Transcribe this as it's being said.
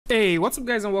Hey, what's up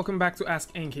guys, and welcome back to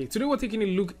askNK. Today we're taking a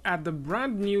look at the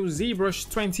brand new ZBrush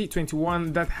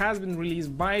 2021 that has been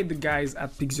released by the guys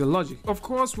at Pixologic. Of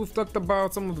course, we've talked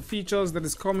about some of the features that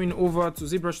is coming over to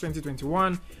ZBrush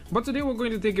 2021, but today we're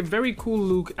going to take a very cool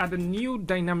look at the new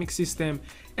dynamic system,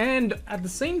 and at the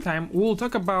same time we'll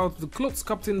talk about the cloth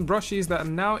sculpting brushes that are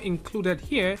now included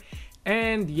here.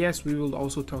 And yes, we will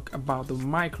also talk about the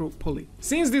micro poly,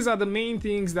 since these are the main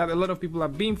things that a lot of people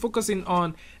have been focusing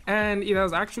on, and it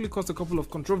has actually caused a couple of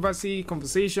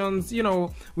conversations, you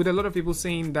know, with a lot of people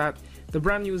saying that the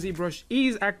brand new ZBrush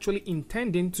is actually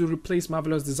intending to replace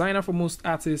Marvelous Designer for most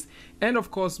artists, and of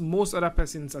course most other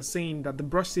persons are saying that the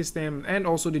brush system and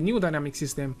also the new dynamic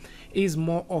system is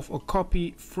more of a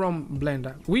copy from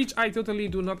Blender, which I totally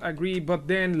do not agree. But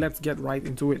then let's get right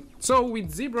into it. So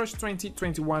with ZBrush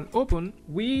 2021 open,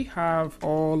 we have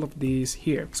all of these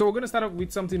here. So we're going to start off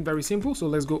with something very simple. So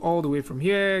let's go all the way from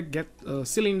here, get a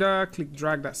cylinder, click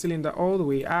drag that cylinder all the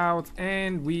way out,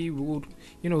 and we would,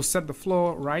 you know, set the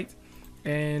floor right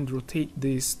and rotate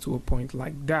this to a point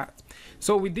like that.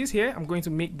 So with this here, I'm going to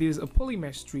make this a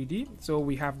polymesh 3D. So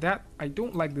we have that. I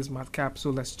don't like this matte cap, so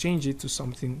let's change it to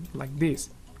something like this.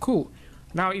 Cool.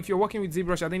 Now if you're working with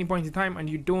ZBrush at any point in time and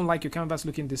you don't like your canvas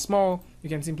looking this small, you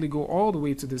can simply go all the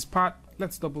way to this part.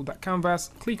 Let's double that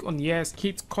canvas, click on yes,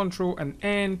 hit Ctrl and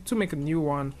N to make a new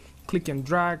one, click and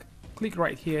drag, click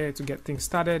right here to get things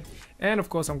started. And of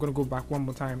course I'm going to go back one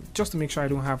more time just to make sure I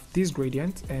don't have this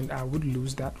gradient, and I would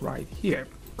lose that right here.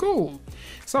 Cool.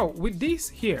 So with this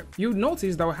here, you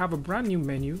notice that we have a brand new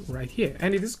menu right here,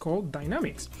 and it is called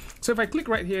Dynamics. So if I click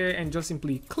right here and just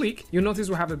simply click, you notice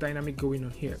we have the dynamic going on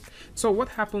here. So what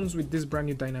happens with this brand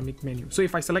new dynamic menu? So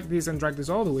if I select this and drag this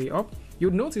all the way up,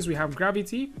 you'll notice we have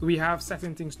gravity, we have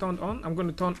certain things turned on. I'm going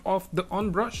to turn off the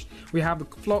on brush, we have the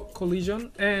floor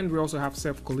collision, and we also have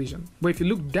self collision. But if you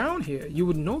look down here, you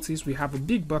would notice we have a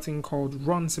big button called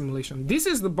Run Simulation. This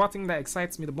is the button that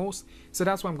excites me the most, so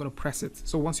that's why I'm going to press it.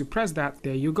 So once you press that,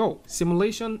 there you go,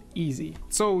 simulation easy.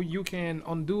 So you can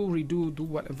undo, redo, do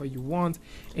whatever you want,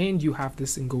 and you have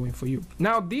this thing going for you.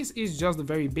 Now this is just the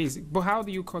very basic, but how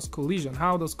do you cause collision?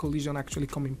 How does collision actually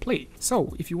come in play?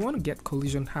 So if you want to get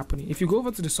collision happening, if you go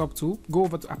over to the sub tool, go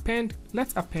over to append,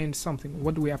 let's append something.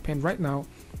 What do we append right now?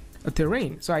 A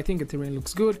terrain. So I think a terrain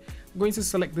looks good. I'm going to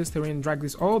select this terrain, drag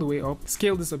this all the way up,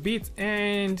 scale this a bit,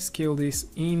 and scale this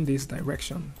in this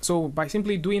direction. So by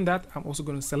simply doing that, I'm also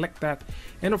going to select that.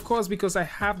 And of course, because I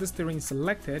have this terrain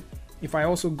selected, if I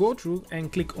also go through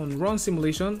and click on Run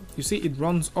Simulation, you see it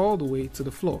runs all the way to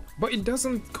the floor, but it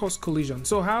doesn't cause collision.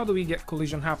 So how do we get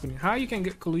collision happening? How you can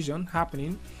get collision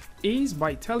happening is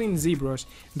by telling ZBrush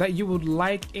that you would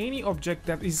like any object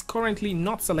that is currently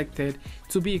not selected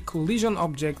to be a collision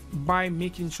object by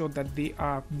making sure that they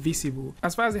are visible.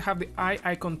 As far as they have the eye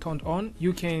icon turned on,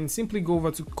 you can simply go over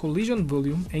to collision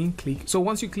volume and click. So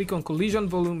once you click on collision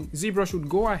volume, ZBrush would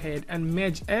go ahead and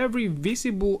merge every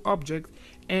visible object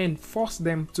and force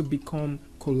them to become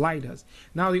colliders.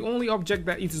 Now the only object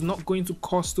that it is not going to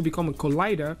cause to become a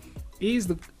collider is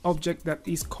the object that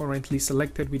is currently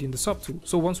selected within the subtool.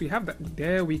 So once we have that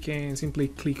there, we can simply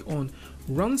click on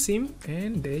Run Sim,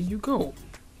 and there you go.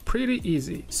 Pretty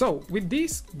easy. So with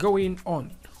this going on,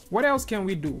 what else can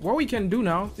we do? What we can do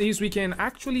now is we can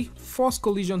actually force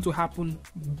collision to happen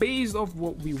based off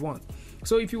what we want.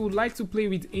 So if you would like to play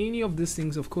with any of these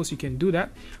things, of course you can do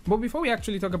that. But before we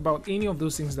actually talk about any of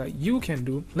those things that you can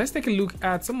do, let's take a look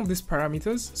at some of these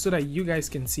parameters so that you guys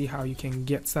can see how you can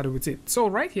get started with it. So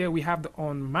right here we have the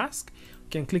on mask. You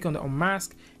can click on the on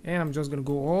mask, and I'm just going to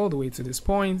go all the way to this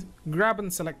point, grab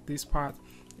and select this part.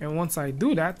 And once I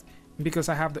do that, because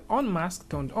I have the on mask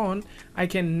turned on, I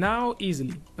can now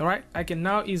easily, I can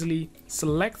now easily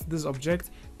select this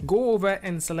object, go over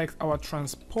and select our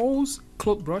transpose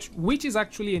cloth brush, which is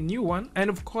actually a new one. And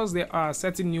of course there are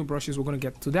certain new brushes, we're going to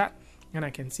get to that, and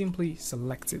I can simply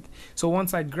select it. So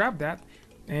once I grab that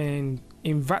and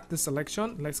invert the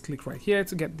selection, let's click right here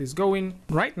to get this going.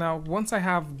 Right now, once I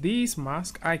have this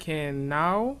mask, I can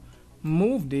now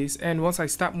move this, and once I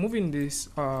start moving this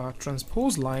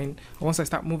transpose line, once I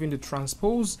start moving the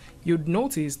transpose, you'd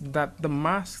notice that the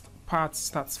masked part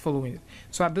starts following it.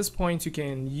 So at this point you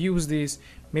can use this,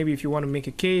 maybe if you want to make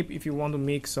a cape, if you want to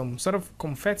make some sort of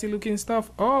confetti looking stuff,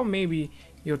 or maybe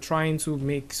you're trying to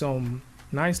make some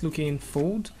nice looking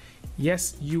fold.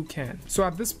 Yes, you can. So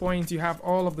at this point you have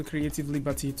all of the creative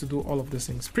liberty to do all of these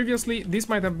things. Previously this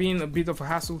might have been a bit of a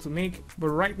hassle to make, but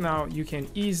right now you can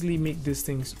easily make these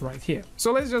things right here.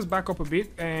 So let's just back up a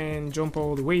bit and jump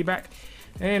all the way back.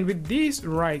 And with this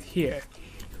right here,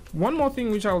 one more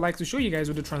thing which I would like to show you guys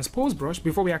with the transpose brush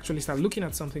before we actually start looking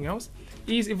at something else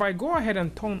is if I go ahead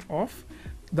and turn off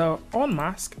the on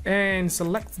mask and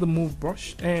select the move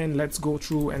brush, and let's go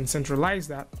through and centralize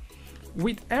that.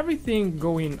 With everything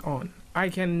going on, I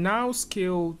can now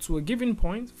scale to a given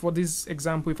point. For this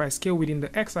example, if I scale within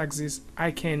the x-axis,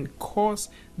 I can cause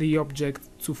the object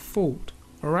to fold.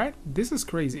 All right, this is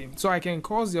crazy. So I can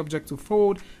cause the object to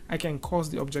fold, I can cause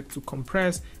the object to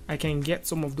compress, I can get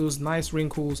some of those nice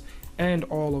wrinkles and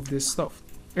all of this stuff.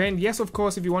 And yes, of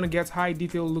course, if you want to get high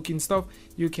detail looking stuff,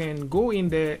 you can go in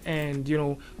there and, you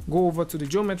know, go over to the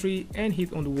geometry and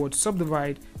hit on the word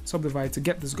subdivide to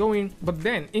get this going. But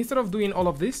then instead of doing all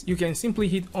of this, you can simply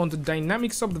hit on the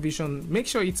dynamic subdivision, make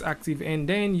sure it's active, and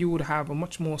then you would have a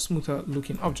much more smoother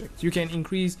looking object. You can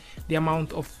increase the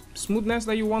amount of smoothness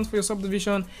that you want for your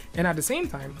subdivision, and at the same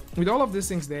time, with all of these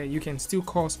things there, you can still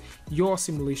cause your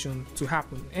simulation to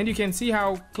happen. And you can see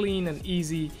how clean and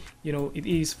easy, you know, it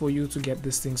is for you to get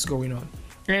these things going on.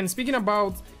 And speaking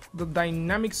about the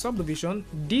dynamic subdivision,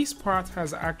 this part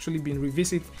has actually been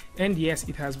revisited, and yes,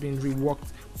 it has been reworked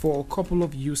for a couple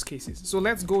of use cases. So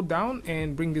let's go down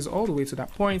and bring this all the way to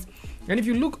that point. And if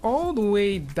you look all the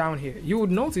way down here, you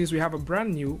would notice we have a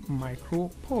brand new micro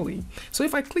poly. So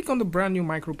if I click on the brand new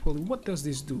micro poly, what does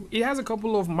this do? It has a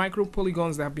couple of micro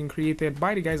polygons that have been created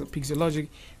by the guys at Pixelogic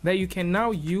that you can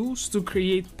now use to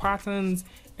create patterns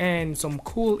and some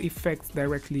cool effects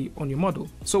directly on your model.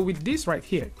 So with this right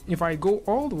here, if I go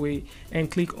all the way and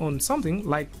click on something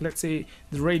like, let's say,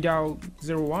 the radial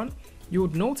 01, you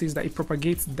would notice that it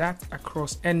propagates that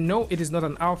across. And no, it is not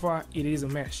an alpha, it is a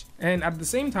mesh. And at the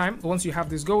same time, once you have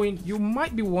this going, you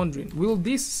might be wondering, will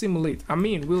this simulate? I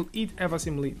mean, will it ever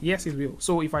simulate? Yes, it will.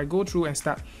 So if I go through and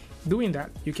start doing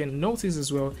that, you can notice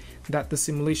as well that the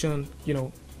simulation, you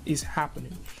know, is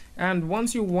happening. And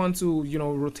once you want to, you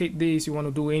know, rotate this, you want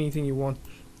to do anything you want,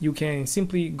 you can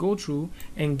simply go through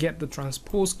and get the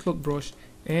transpose cloth brush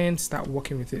and start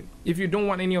working with it. If you don't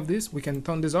want any of this, we can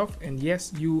turn this off, and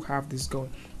yes, you have this going.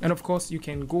 And of course, you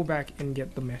can go back and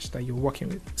get the mesh that you're working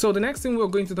with. So the next thing we're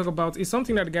going to talk about is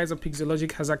something that the guys at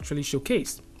Pixelogic has actually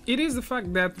showcased. It is the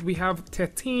fact that we have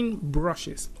 13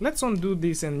 brushes. Let's undo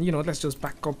this and, you know, let's just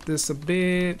back up this a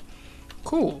bit.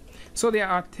 Cool. So there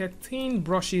are 13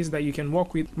 brushes that you can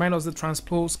work with minus the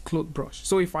transpose cloth brush.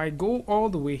 So if I go all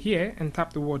the way here and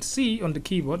tap the word C on the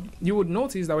keyboard, you would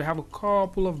notice that we have a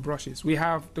couple of brushes. We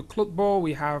have the cloth ball,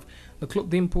 we have the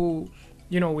cloth dimple,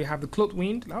 you know, we have the cloth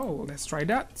wind. Oh, let's try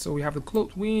that. So we have the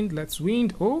cloth wind, let's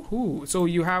wind. Oh, so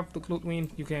you have the cloth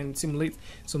wind, you can simulate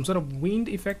some sort of wind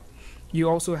effect. You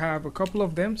also have a couple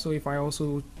of them. So if I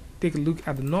also take a look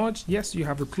at the nudge, yes, you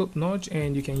have the cloth nudge,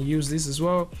 and you can use this as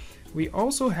well. We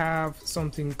also have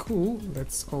something cool.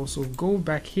 Let's also go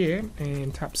back here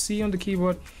and tap C on the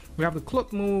keyboard. We have the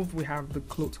cloth move, we have the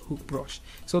cloth hook brush.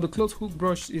 So the cloth hook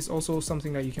brush is also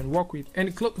something that you can work with, and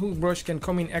the cloth hook brush can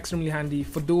come in extremely handy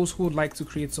for those who would like to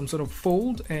create some sort of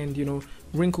fold and, you know,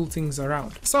 wrinkle things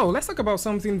around. So let's talk about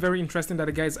something very interesting that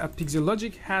the guys at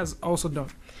Pixelogic has also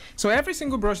done. So every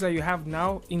single brush that you have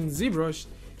now in ZBrush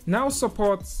now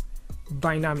supports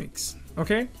dynamics.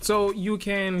 Okay, so you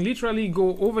can literally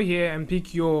go over here and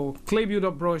pick your clay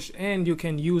buildup brush, and you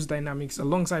can use dynamics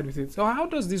alongside with it. So how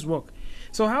does this work?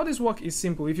 So how this work is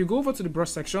simple. If you go over to the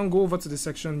brush section, go over to the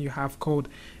section you have called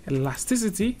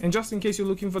elasticity, and just in case you're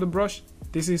looking for the brush,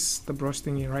 this is the brush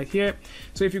thingy right here.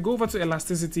 So if you go over to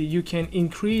elasticity, you can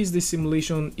increase the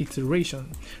simulation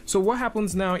iteration. So what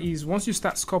happens now is once you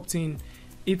start sculpting,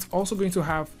 it's also going to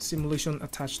have simulation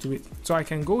attached to it. So I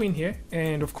can go in here,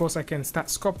 and of course I can start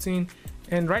sculpting,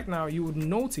 and right now you would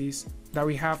notice that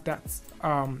we have that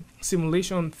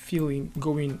simulation feeling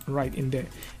going right in there,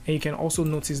 and you can also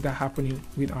notice that happening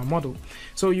with our model.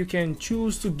 So you can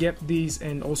choose to get these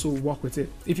and also work with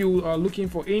it. If you are looking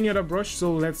for any other brush,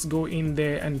 so let's go in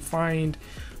there and find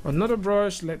another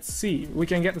brush. Let's see, we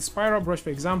can get the spiral brush, for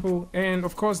example, and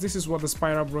of course this is what the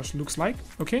spiral brush looks like.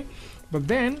 Okay, but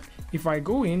then if I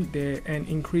go in there and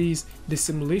increase the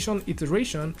simulation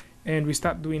iteration and we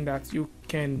start doing that, you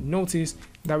can notice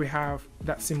that we have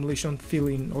that simulation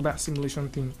feeling or that simulation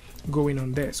thing going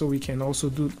on there. So we can also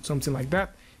do something like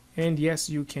that, and yes,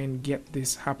 you can get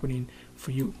this happening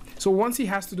for you. So once it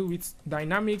has to do with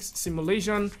dynamics,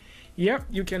 simulation, yep,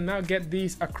 you can now get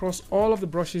these across all of the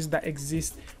brushes that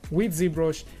exist with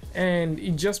ZBrush, and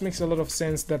it just makes a lot of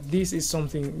sense that this is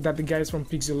something that the guys from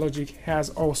Pixelogic has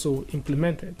also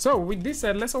implemented. So with this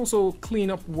said, let's also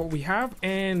clean up what we have,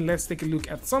 and let's take a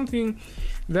look at something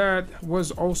that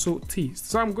was also teased.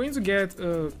 So I'm going to get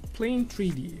a plain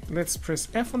 3D. Let's press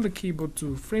F on the keyboard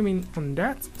to frame in on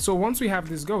that. So once we have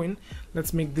this going,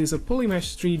 let's make this a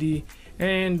polymesh 3D,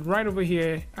 and right over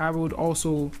here I would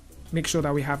also make sure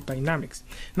that we have dynamics.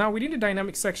 Now within the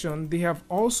dynamic section, they have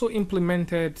also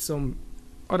implemented some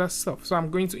other stuff. So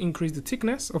I'm going to increase the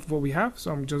thickness of what we have.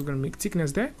 So I'm just going to make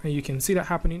thickness there, and you can see that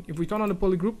happening. If we turn on the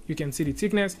poly group, you can see the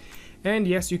thickness, and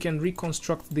yes, you can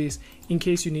reconstruct this in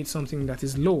case you need something that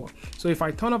is lower. So if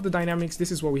I turn off the dynamics,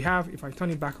 this is what we have. If I turn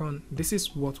it back on, this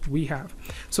is what we have.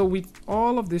 So with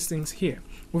all of these things here,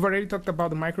 we've already talked about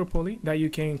the micro poly, that you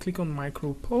can click on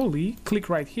micro poly, click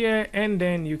right here, and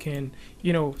then you can,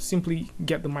 you know, simply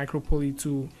get the micro poly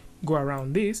to go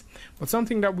around this. But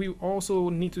something that we also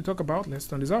need to talk about, let's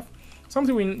turn this off.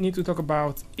 Something we need to talk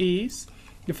about is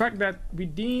the fact that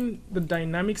within the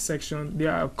dynamic section,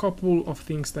 there are a couple of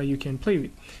things that you can play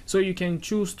with. So you can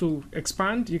choose to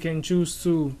expand, you can choose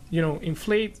to, you know,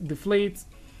 inflate, deflate,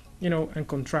 you know, and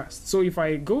contrast. So if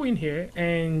I go in here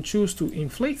and choose to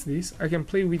inflate this, I can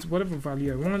play with whatever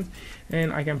value I want,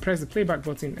 and I can press the playback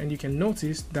button, and you can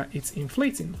notice that it's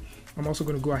inflating. I'm also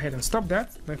going to go ahead and stop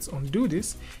that. Let's undo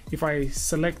this. If I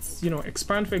select, you know,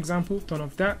 expand, for example, turn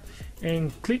off that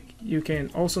and click, you can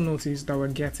also notice that we're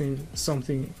getting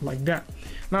something like that.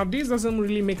 Now, this doesn't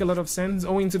really make a lot of sense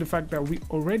owing to the fact that we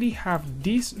already have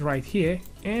this right here,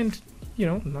 and, you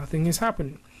know, nothing is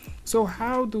happening. So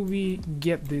how do we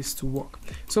get this to work?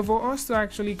 So for us to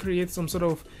actually create some sort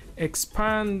of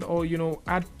expand, or, you know,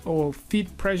 add or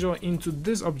feed pressure into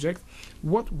this object,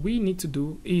 what we need to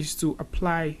do is to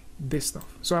apply this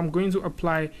stuff. So I'm going to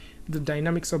apply the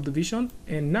dynamic subdivision,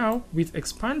 and now with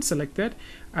expand selected,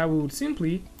 I will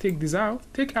simply take this out,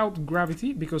 take out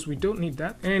gravity because we don't need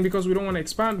that, and because we don't want to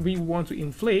expand, we want to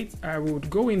inflate, I would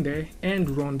go in there and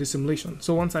run the simulation.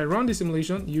 So once I run the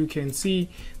simulation, you can see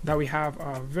that we have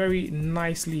a very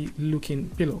nicely looking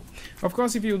pillow. Of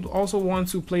course, if you also want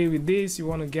to play with this, you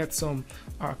want to get some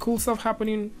cool stuff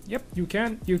happening, yep, you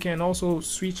can also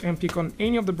switch and pick on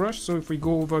any of the brush. So if we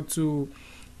go over to,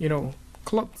 you know,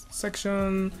 cloth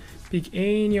section, pick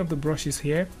any of the brushes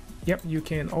here, yep, you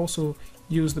can also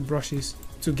use the brushes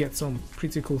to get some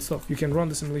pretty cool stuff. You can run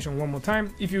the simulation one more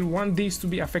time. If you want this to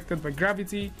be affected by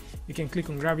gravity, you can click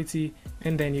on gravity,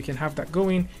 and then you can have that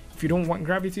going. If you don't want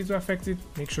gravity to affect it,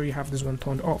 make sure you have this one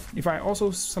turned off. If I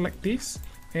also select this,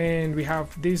 and we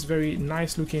have this very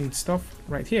nice looking stuff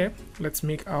right here, let's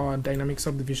make our dynamic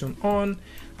subdivision on.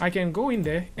 I can go in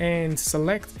there and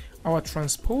select our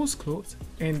transpose cloth,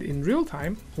 and in real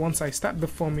time, once I start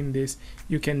deforming this,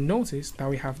 you can notice that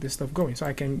we have this stuff going. So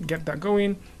I can get that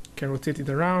going, can rotate it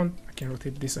around, I can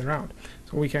rotate this around.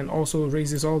 So we can also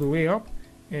raise this all the way up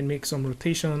and make some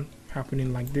rotation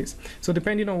happening like this. So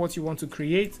depending on what you want to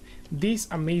create, this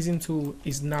amazing tool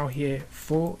is now here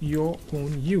for your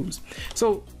own use.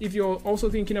 So if you're also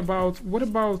thinking about, what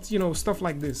about, you know, stuff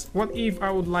like this, what if I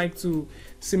would like to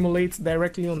simulate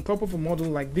directly on top of a model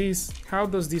like this? How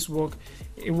does this work?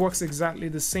 It works exactly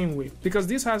the same way, because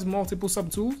this has multiple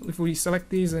subtools. If we select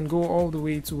these and go all the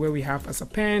way to where we have as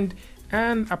append,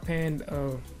 and append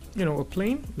you know, a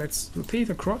plane, let's rotate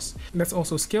across. Let's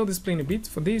also scale this plane a bit.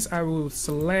 For this, I will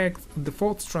select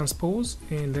default transpose,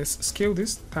 and let's scale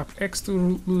this, tap X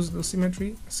to lose the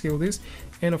symmetry, scale this,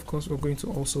 and of course we're going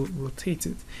to also rotate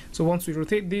it. So once we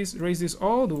rotate this, raise this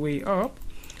all the way up,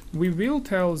 we will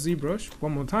tell ZBrush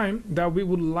one more time that we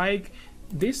would like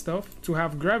this stuff to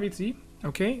have gravity,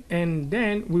 okay, and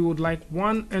then we would like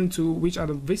 1 and 2, which are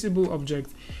the visible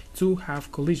objects, to have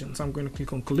collision. So I'm going to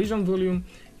click on collision volume,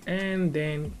 and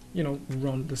then, you know,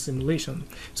 run the simulation.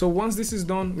 So once this is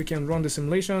done, we can run the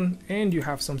simulation, and you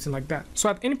have something like that. So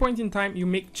at any point in time, you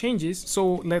make changes.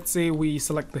 So let's say we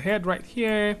select the head right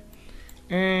here,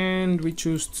 and we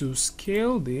choose to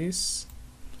scale this.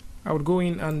 I would go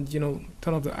in and, you know,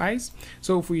 turn off the eyes.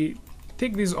 So if we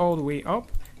take this all the way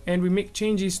up and we make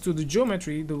changes to the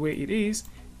geometry the way it is,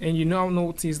 and you now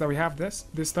notice that we have this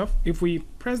stuff. If we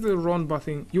press the run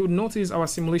button, you would notice our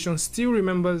simulation still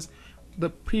remembers the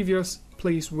previous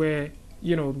place where,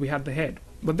 you know, we had the head.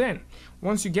 But then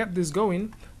once you get this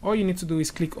going, all you need to do is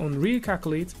click on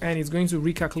recalculate, and it's going to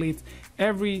recalculate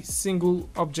every single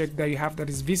object that you have that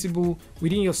is visible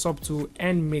within your subtool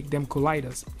and make them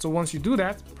colliders. So once you do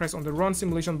that, press on the run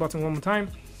simulation button one more time,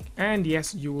 and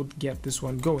yes, you would get this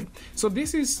one going. So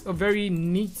this is a very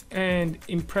neat and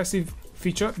impressive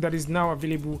feature that is now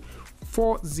available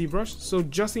for ZBrush. So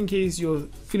just in case you're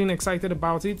feeling excited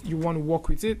about it, you want to work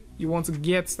with it, you want to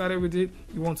get started with it,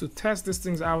 you want to test these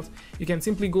things out, you can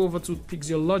simply go over to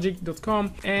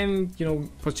pixellogic.com and, you know,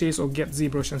 purchase or get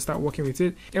ZBrush and start working with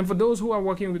it. And for those who are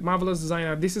working with Marvelous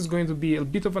Designer, this is going to be a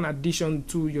bit of an addition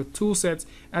to your tool set,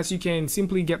 as you can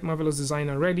simply get Marvelous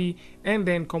Designer ready and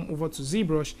then come over to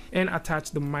ZBrush and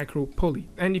attach the micro poly.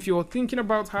 And if you're thinking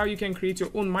about how you can create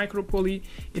your own micro poly,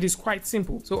 it is quite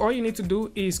simple. So all you need to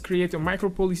do is create your micro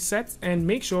poly sets and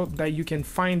make sure that you can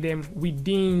find them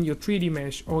within your 3D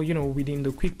mesh, or you know, within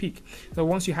the quick pick. So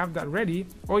once you have that ready,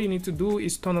 all you need to do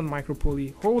is turn on micro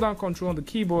poly, hold down Control on the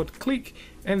keyboard, click,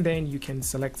 and then you can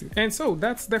select it. And so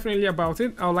that's definitely about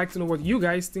it. I would like to know what you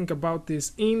guys think about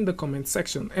this in the comment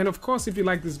section. And of course, if you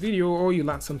like this video or you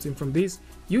learned something from this,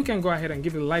 you can go ahead and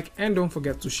give it a like, and don't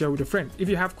forget to share with a friend. If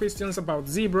you have questions about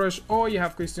ZBrush, or you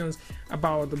have questions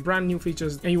about the brand new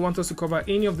features and you want us to cover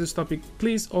any of this topic,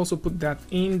 please also put that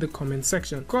in the comment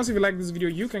section. Of course, if you like this video,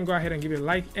 you can go ahead and give it a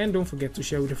like, and don't forget to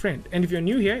share with a friend. And if you're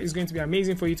new here, it's going to be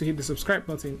amazing for you to hit the subscribe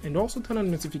button and also turn on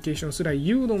notifications so that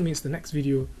you don't miss the next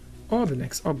video or the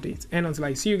next update. And until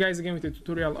I see you guys again with a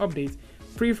tutorial update,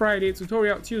 Free Friday,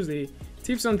 Tutorial Tuesday,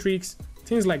 tips and tricks,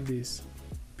 things like this.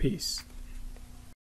 Peace.